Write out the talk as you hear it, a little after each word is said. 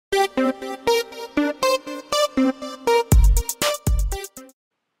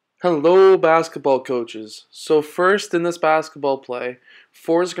Hello, basketball coaches. So first in this basketball play,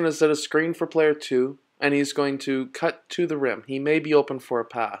 4 is going to set a screen for player 2, and he's going to cut to the rim. He may be open for a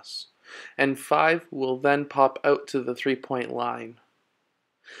pass. And 5 will then pop out to the three-point line.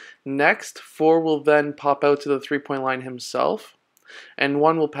 Next, 4 will then pop out to the three-point line himself, and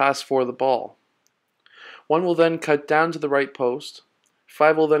 1 will pass for the ball. 1 will then cut down to the right post.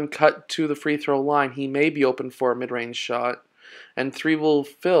 5 will then cut to the free throw line. He may be open for a mid-range shot. And 3 will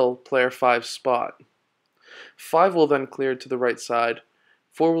fill player 5's spot. 5 will then clear to the right side.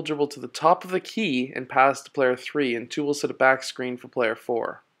 4 will dribble to the top of the key and pass to player 3, and 2 will set a back screen for player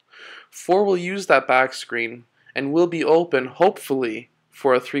 4. 4 will use that back screen and will be open, hopefully,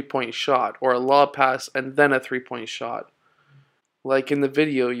 for a three-point shot, or a lob pass and then a three-point shot, like in the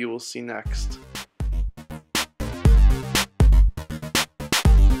video you will see next.